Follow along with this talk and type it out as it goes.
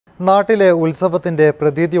നാട്ടിലെ ഉത്സവത്തിന്റെ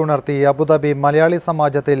പ്രതീതി ഉണർത്തി അബുദാബി മലയാളി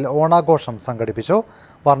സമാജത്തിൽ ഓണാഘോഷം സംഘടിപ്പിച്ചു.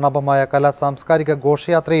 വർണ്ണാഭമായ കലാ സാംസ്കാരിക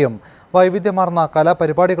ഘോഷയാത്രയും വൈവിധ്യമാർന്ന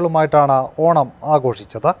കലാപരിപാടികളുമായിട്ടാണ് ഓണം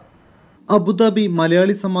ആഘോഷിച്ചത്. അബുദാബി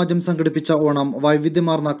മലയാളി സമാജം സംഘടിപ്പിച്ച ഓണം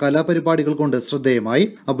വൈവിധ്യമാർന്ന കലാപരിപാടികൾ കൊണ്ട് ശ്രദ്ധേയമായി.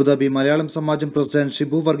 അബുദാബി മലയാളം സമാജം പ്രസിഡന്റ്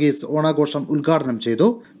ഷിബു വർഗീസ് ഓണാഘോഷം ഉദ്ഘാടനം ചെയ്തു.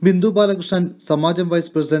 ബിന്ദു ബാലകൃഷ്ണൻ, സമാജം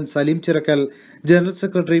vice president Saleem Chirakkal, general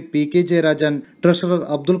secretary P K. Jayarajan, treasurer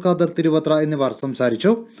Abdul Khader Thiruvathra എന്നിവർ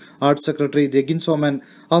സംസാരിച്ചു. Arts secretary Ragin Soman,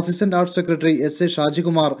 assistant arts secretary എസ്.എ.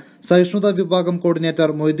 Shajikumar, സഹിഷ്ണുതാ വിഭാഗം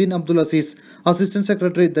coordinator Moideen Abdul Azeez, assistant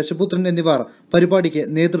secretary Dasaputhran എന്നിവർ പരിപാടിക്ക്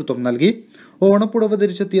നേതൃത്വം നൽകി. ഓണപ്പുടവ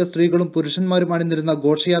ധരിച്ചെത്തിയ സ്ത്രീകളും പുരുഷന്മാരും അണിനിരുന്ന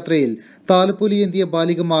ഘോഷയാത്രയിൽ താലപ്പൊലി ഏന്തിയ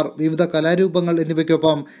ബാലികമാർ, വിവിധ കലാരൂപങ്ങൾ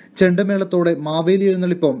എന്നിവയ്ക്കൊപ്പം ചെണ്ടമേളത്തോടെ മാവേലി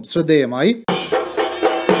എഴുന്നള്ളിപ്പും ശ്രദ്ധേയമായി.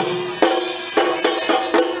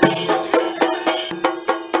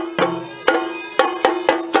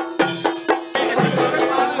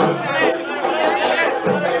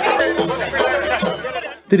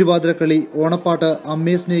 തിരുവാതിരക്കളി, ഓണപ്പാട്ട്,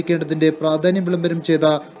 അമ്മയെ സ്നേഹിക്കേണ്ടതിന്റെ പ്രാധാന്യം വിളംബരം ചെയ്ത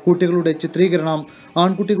കുട്ടികളുടെ ചിത്രീകരണം,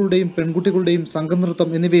 ആൺകുട്ടികളുടെയും പെൺകുട്ടികളുടെയും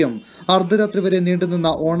സംഘനൃത്തം എന്നിവയും അർദ്ധരാത്രി വരെ നീണ്ടുനിന്ന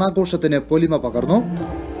ഓണാഘോഷത്തിന് പൊലിമ പകർന്നു.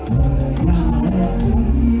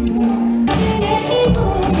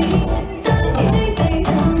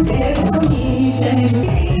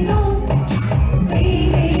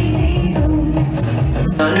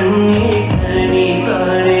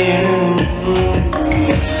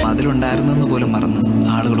 അതിലുണ്ടായിരുന്നെന്ന് പോലും മറന്ന്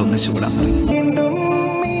ആളുകൾ ഒന്നിച്ചുകൂടാൻ തുടങ്ങി.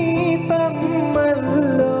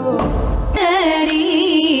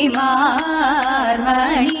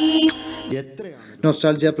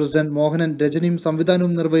 നൊസ്റ്റാൾജിയ പ്രസിഡന്റ് മോഹനൻ രചനയും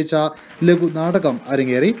സംവിധാനവും നിർവഹിച്ച ലഘു നാടകം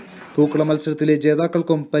അരങ്ങേറി. പൂക്കള മത്സരത്തിലെ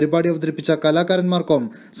ജേതാക്കൾക്കും പരിപാടി അവതരിപ്പിച്ച കലാകാരന്മാർക്കും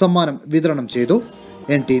സമ്മാനം വിതരണം ചെയ്തു.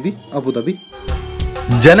 NTV Abu Dhabi.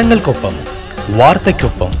 ജനങ്ങൾക്കൊപ്പം,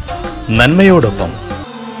 വാർത്തയ്ക്കൊപ്പം, നന്മയോടൊപ്പം.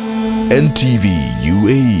 NTV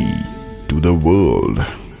UAE to the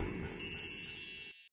world.